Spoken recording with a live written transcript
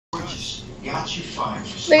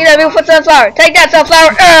Look at that beautiful sunflower. Take that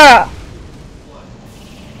sunflower. Ah!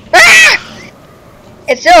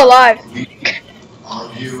 It's still alive.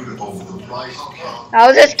 I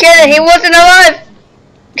was just kidding. He wasn't alive.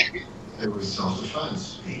 It was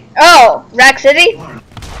self-defense. Oh, Rack City? You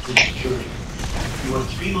were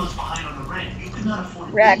 3 months behind on the rent. You could not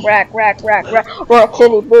afford Rack City,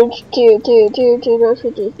 bitch. Two,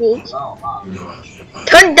 50 feet.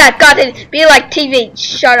 Turn that goddamn be like TV.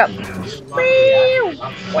 Shut up.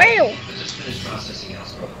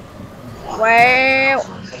 Wow.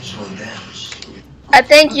 I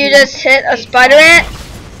think you just hit a spider ant.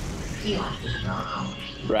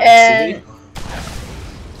 And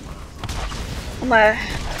my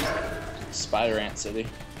Spider Ant City.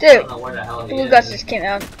 Dude, Blue Guts just came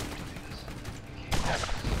out.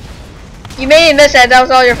 You made me miss that. That was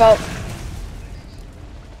all your fault.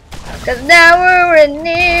 Cause now we're in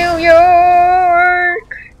New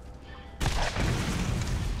York.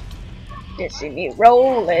 Just see me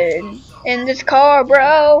rolling in this car,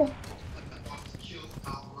 bro.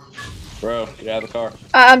 Bro, get out of the car.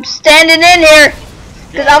 I'm standing in here.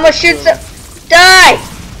 Cause I'm gonna shoot some. Die!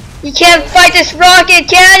 You can't fight this rocket,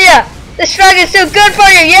 can ya? This rocket's too good for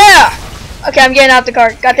you, yeah! Okay, I'm getting out the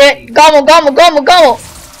car. Got that? Gobble, gobble, gobble, gobble!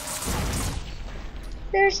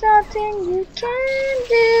 There's nothing you can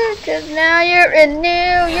do, cause now you're in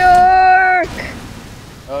New York!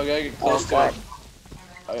 Oh, I gotta get close to it.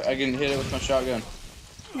 I can hit it with my shotgun.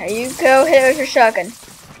 There you go, hit it with your shotgun.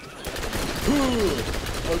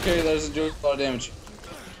 Okay, that doesn't do a lot of damage.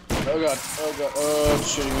 Oh god, oh god, oh,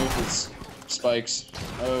 it's shooting me with its spikes.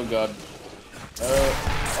 Oh god.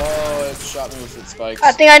 Oh, it shot me with its spikes.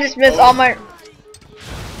 I think I just missed all my...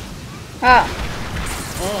 Ah.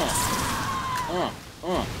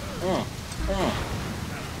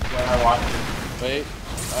 Wait,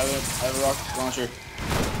 I have a rocket launcher.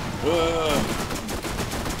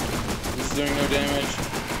 This is doing no damage.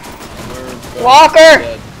 We're Walker!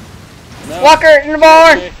 dead. No. Walker in the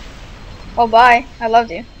bar! Okay. Oh, bye. I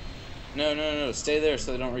loved you. No, stay there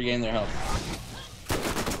so they don't regain their health.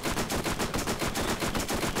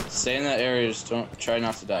 Stay in that area, just don't try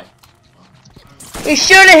not to die. He's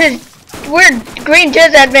shooting his weird green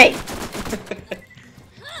jizz at me.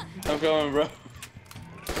 I'm coming, bro.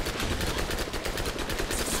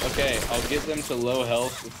 Okay, I'll get them to low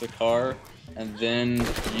health with the car, and then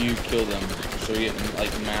you kill them, so we get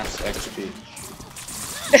like max XP.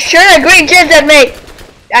 They're shooting a green jizz at me.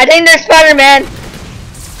 I think they're Spider-Man.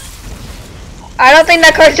 I don't think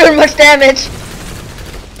that car's doing much damage.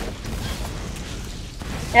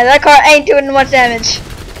 Yeah, that car ain't doing much damage.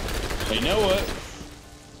 Hey, you know what?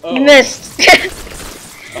 Oh, You missed. I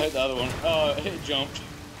hit the other one. Oh, it jumped.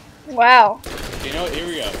 Wow. You know what? Here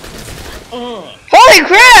we go. Holy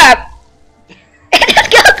crap! Let's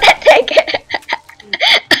go, take it.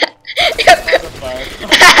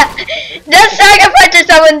 Just sacrifice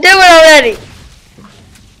yourself and do it already.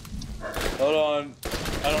 Hold on.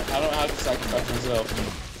 I don't have to sacrifice myself.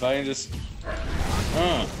 If I can just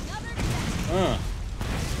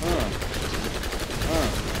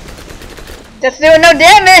That's doing no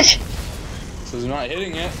damage. So it's not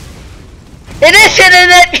hitting it. It is hitting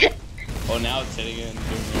it. Oh, now it's hitting it and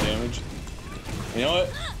doing no damage. You know what?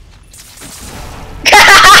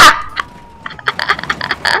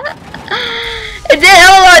 It did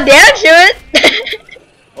hell of a lot of damage to it.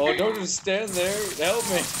 Oh, don't just stand there. Help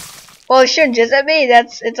me. Well, it shouldn't just at me.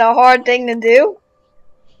 It's a hard thing to do.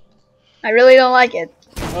 I really don't like it.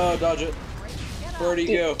 Oh, dodge it. Where'd he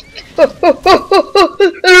go?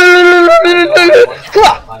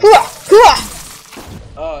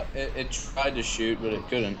 Oh, it tried to shoot, but it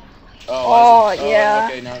couldn't. Oh, yeah.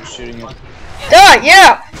 Okay, now it's shooting it.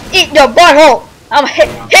 Yeah! Eat your butthole! I'm hit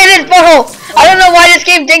his butthole! I don't know why this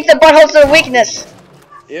game thinks the butthole's a weakness.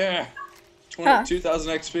 Yeah.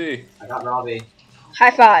 22,000 XP. I got Robbie.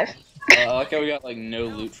 High five. I like how we got like no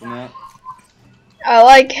loot from that. I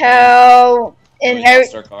like how in We every.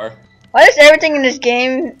 lost our car. Why is everything in this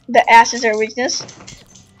game the ass is their weakness?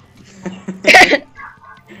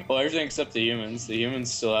 Well, everything except the humans. The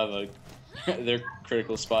humans still have a their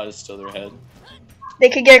critical spot is still their head. They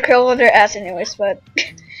could get a kill with their ass anyways, but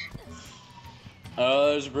Oh,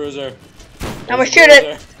 there's a bruiser. I'm gonna shoot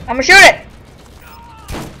it. I'm gonna shoot it.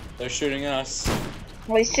 They're shooting us.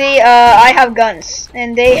 Well, you see, I have guns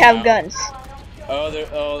and they have guns. Oh, there's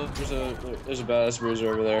a badass bruiser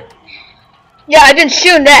over there. Yeah, I didn't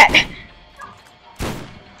shoot that.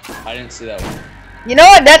 I didn't see that one. You know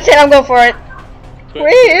what? That's it. I'm going for it.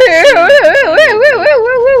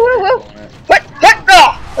 What?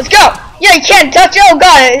 Oh, let's go. Yeah, you can't touch it. Oh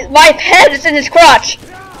god, my head is in his crotch.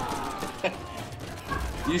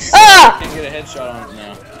 You suck. Ah! I can't get a headshot on it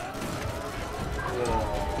now.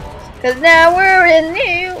 Cause now we're in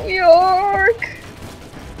New York.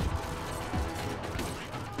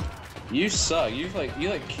 You suck. You like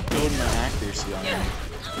killed my accuracy on me.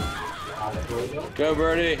 Go,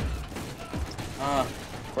 Birdie.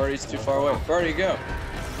 Birdie's too far away. Birdie, go.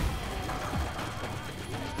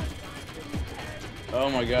 Oh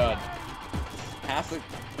my god. Half the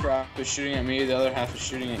crowd is shooting at me, the other half is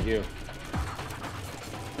shooting at you.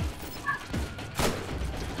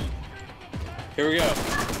 Here we go.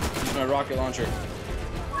 Use my rocket launcher.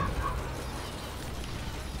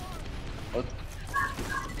 What?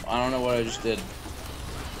 I don't know what I just did.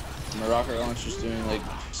 My rocket launcher's doing like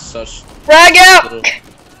such. Frag out! Little... Did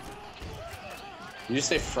you just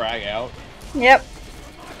say frag out? Yep.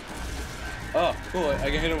 Oh, cool. I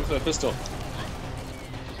can hit him with a pistol.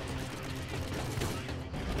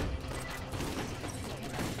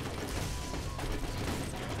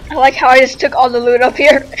 I like how I just took all the loot up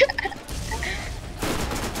here.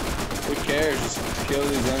 Who cares? Just kill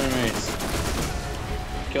these enemies.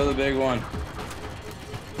 Kill the big one.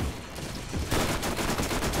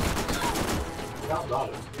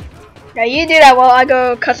 Yeah, you do that while I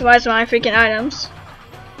go customize my freaking items.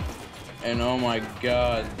 And oh my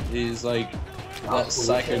god, he's like, that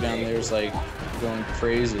psycho down there is like going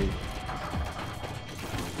crazy.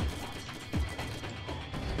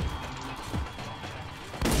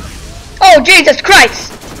 Oh, Jesus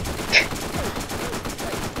Christ!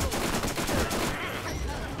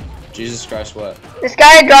 Jesus Christ, what?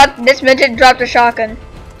 This midget dropped a shotgun.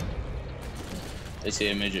 Is he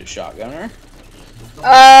a midget shotgunner?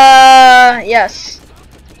 Yes.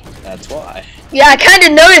 That's why. Yeah, I kind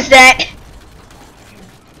of noticed that.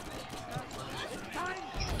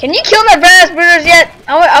 Can you kill my badass brooders yet?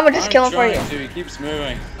 I'm gonna just kill him for you. He keeps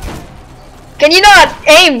moving. Can you not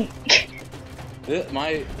aim?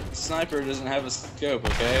 My sniper doesn't have a scope,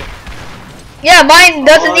 okay? Yeah, mine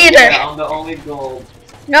doesn't either. Yeah, I'm the only gold.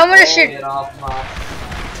 No, I'm gonna shoot. Get off my...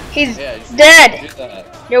 He's Yeah, dead. do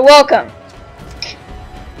that. You're welcome.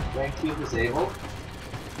 Rank 2 disabled.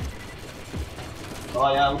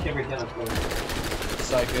 Oh yeah, we can return a player.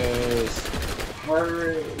 Psychos.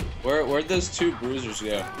 Where'd those two bruisers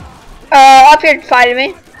go? Up here fighting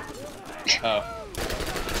me. Oh.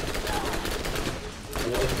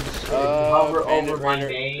 Hover Bandit over my Raider,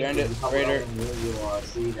 name. Bandit and hover Raider. over me, you'll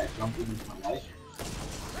see that jumping into my life.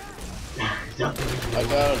 Jumping into my I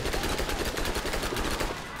got him. life.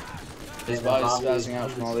 His body's spazzing out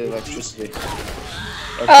from all the electricity.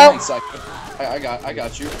 Oh, Oh. come on, Psycho. I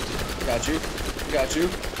got you. Got you.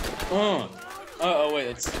 Oh wait,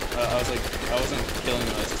 it's I wasn't killing him,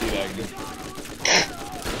 I was teabagging.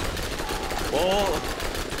 Whoa!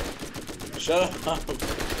 Shut up.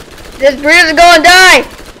 This bruiser's gonna die.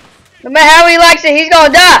 No matter how he likes it, he's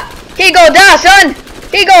gonna die. He gonna die, son.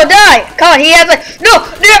 He gonna die. Come on, he has like no.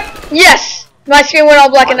 Yes, my screen went all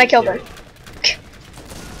black and I killed him.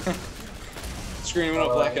 Screen went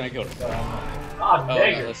up black and I killed him. Oh,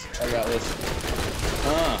 I got this.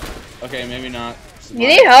 Okay, maybe not. You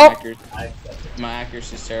need help. My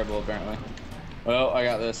accuracy's terrible, apparently. Well, I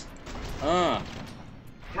got this. I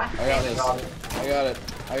got this.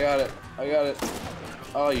 I got it.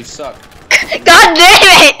 Oh, you suck. God damn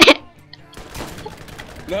it!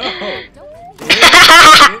 No!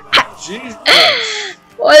 Jesus!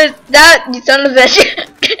 What is that, you son of a bitch?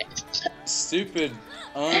 Stupid,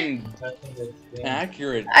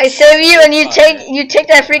 inaccurate. I save you and you take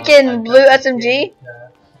that freaking blue SMG?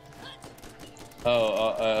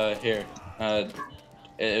 Oh, here.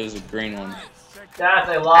 It was a green one. That's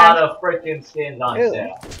a lot of freaking skins on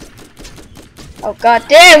sale. Oh god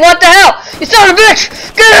damn, what the hell? You son of a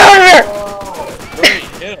bitch! Get out of here!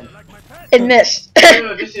 Birdie, hit him. It missed.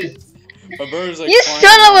 Dude, this is My bird's like You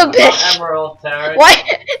son of a bitch! Emerald Terrace. Why?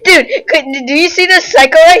 Dude, do you see this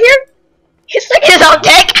psycho right here? He's like his own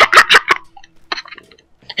tank.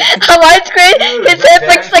 On my screen, it says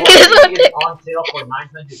like his own tank. On sale for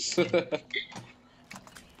 900.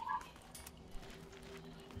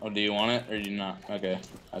 Oh, do you want it or do you not? Okay,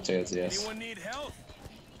 I'll take it as a yes. Anyone need help?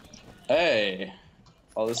 Hey,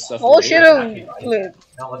 all this stuff. Bullshit of loot.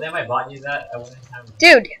 No, but then I bought you that, I wouldn't have.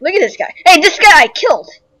 Dude, look at this guy. Hey, this guy I killed.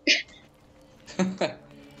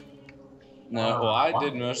 No, well, I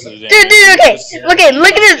did most of the damage. Dude, okay,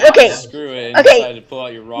 look at this. Okay, Screw it. And okay. decided to pull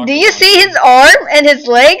out your rocket do you launcher. see his arm and his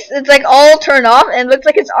legs? It's like all turned off, and it looks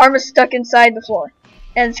like his arm is stuck inside the floor,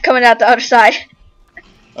 and it's coming out the other side.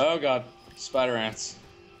 Oh god, spider ants.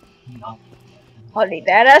 Are they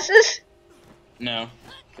badasses? No,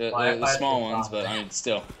 the small ones, but I mean,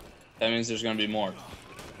 still, that means there's gonna be more.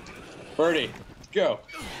 Birdie, go.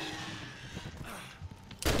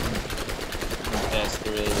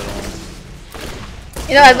 the really little ones.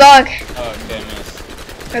 You know, Oh, okay, I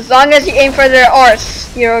missed. as long as you aim for their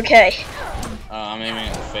arse, you're okay. I'm aiming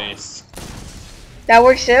at the face. That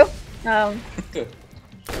works too. They're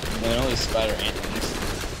only spider antlers.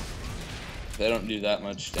 They don't do that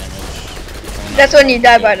much damage. That's when you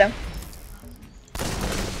die by them.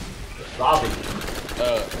 Lobby.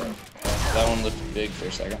 Oh, that one looked big for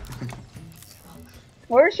a second.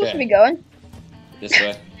 Where are we supposed to be going? This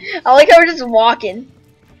way. I like how we're just walking.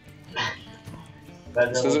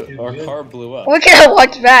 Because our car blew up. We could have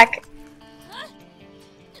walked back.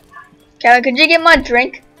 Kevin, could you get my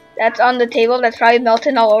drink? That's on the table. That's probably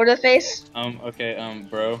melting all over the face. Okay,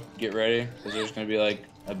 bro, get ready, because there's gonna be like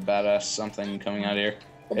a badass something coming out here.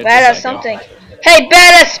 Badass something. Hey,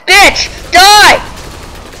 badass bitch! Die!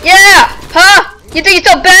 Yeah! Huh? You think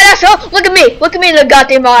you're so badass, huh? Look at me! Look at me in the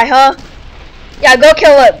goddamn eye, huh? Yeah, go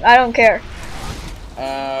kill him. I don't care.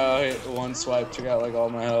 One swipe took out like all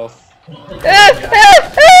my health.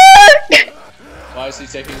 Why is he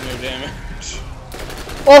taking no damage?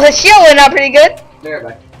 Well, his shield went out pretty good. There,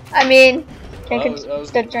 back. I mean,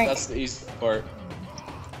 That drink. that's the easy part.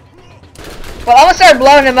 Well, I'm gonna start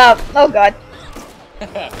blowing him up. Oh god.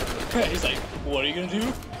 He's like, what are you gonna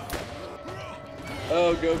do?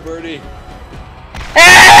 Oh, go birdie.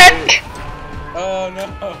 Oh no.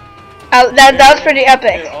 That was pretty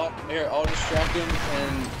epic. Here, I'll distract him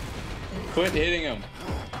and quit hitting him.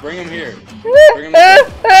 Bring him here. Bring him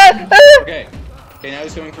this way. Okay, now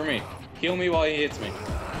he's coming for me. Heal me while he hits me.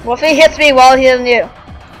 What if he hits me while he doesn't you?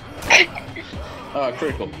 Oh,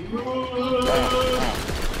 critical.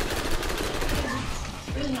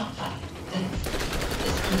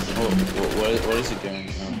 What is he doing?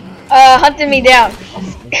 Hunting me down.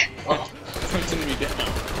 Hunting me down.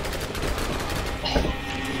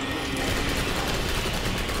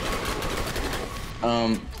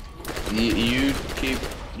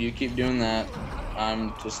 You keep doing that.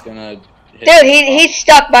 I'm just gonna hit. Dude, he's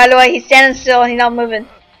stuck, by the way. He's standing still and he's not moving.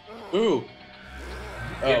 Ooh.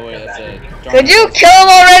 Oh wait, that's it. Could you kill him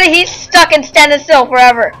already? He's stuck and standing still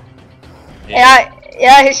forever. Yeah,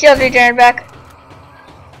 his shield's returned back.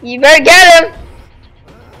 You better get him.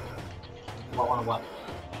 What?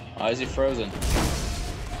 Why is he frozen?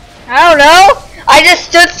 I don't know. I just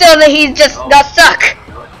stood still and he just got stuck.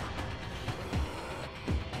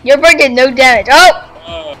 Your bird did no damage. Oh!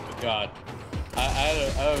 Oh god.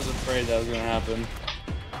 I was afraid that was gonna happen.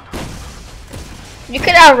 You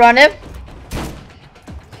could outrun him.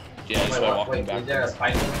 Yeah, just by walking backwards. Is there a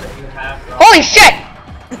fighting that you have? Holy shit!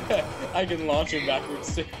 I can launch him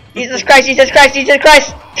backwards too. Jesus Christ, Jesus Christ, Jesus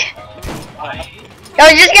Christ! Fine. Oh,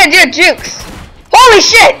 you're just gonna do jukes. Holy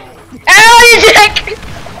shit! Ow, you dick!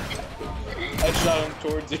 I shot him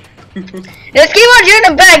towards you. Just keep on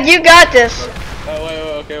shooting him back, you got this.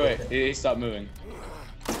 Oh, wait. He stopped moving.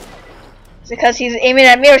 It's because he's aiming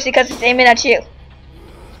at me or it's because he's aiming at you?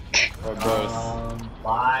 Or both.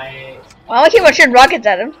 Why? Why do I keep on shooting rockets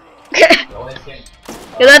at him? Because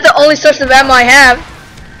The that's the only source of ammo I have.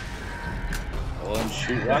 Well, then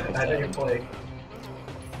shoot rockets I at think him. you're playing.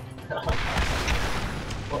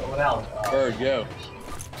 What else? Bird, go.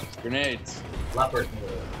 Grenades. Leopard.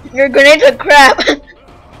 Your grenades are crap.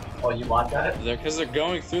 Oh, you bought that? Because they're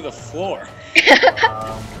going through the floor.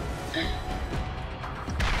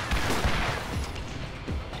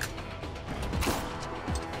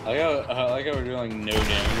 I like how we're doing like no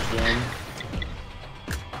damage to him.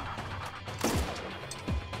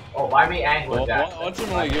 Oh, buy me Anglo Jack. Watch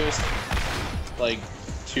him only give us like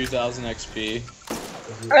 2,000 XP.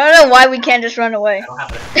 I don't know why we can't just run away. I don't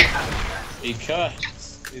have it.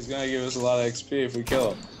 Because he's gonna give us a lot of XP if we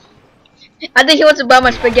kill him. I think he wants to buy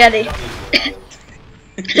my spaghetti.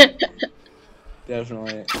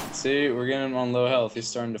 Definitely. See, we're getting him on low health. He's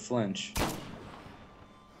starting to flinch.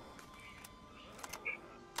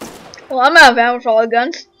 Well, I'm out of ammo for all the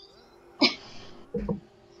guns.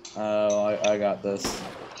 Oh, I got this.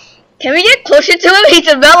 Can we get closer to him? He's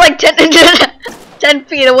about like 10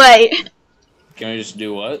 feet away. Can we just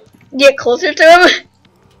do what? Get closer to him?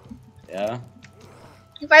 Yeah?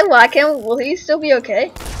 If I whack him, will he still be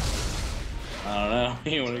okay? I don't know.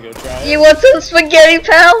 You wanna go try it? You want some spaghetti,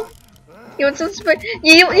 pal? You want some spaghetti?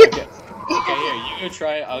 Okay, here, you go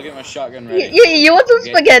try it. I'll get my shotgun ready. You want some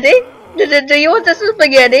spaghetti? Do you want some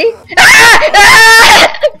spaghetti?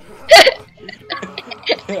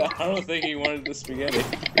 I don't think he wanted the spaghetti.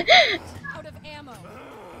 Out of ammo.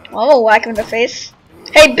 I'm gonna whack him in the face.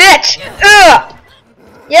 Hey, bitch! Ugh!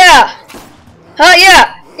 Yeah! Huh?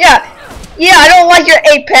 Yeah! I don't like your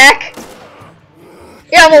 8-pack!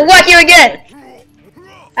 Yeah, I'm gonna whack you again!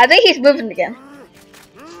 I think he's moving again.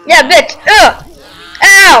 Yeah, bitch! Ugh!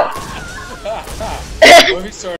 Ow! What if he started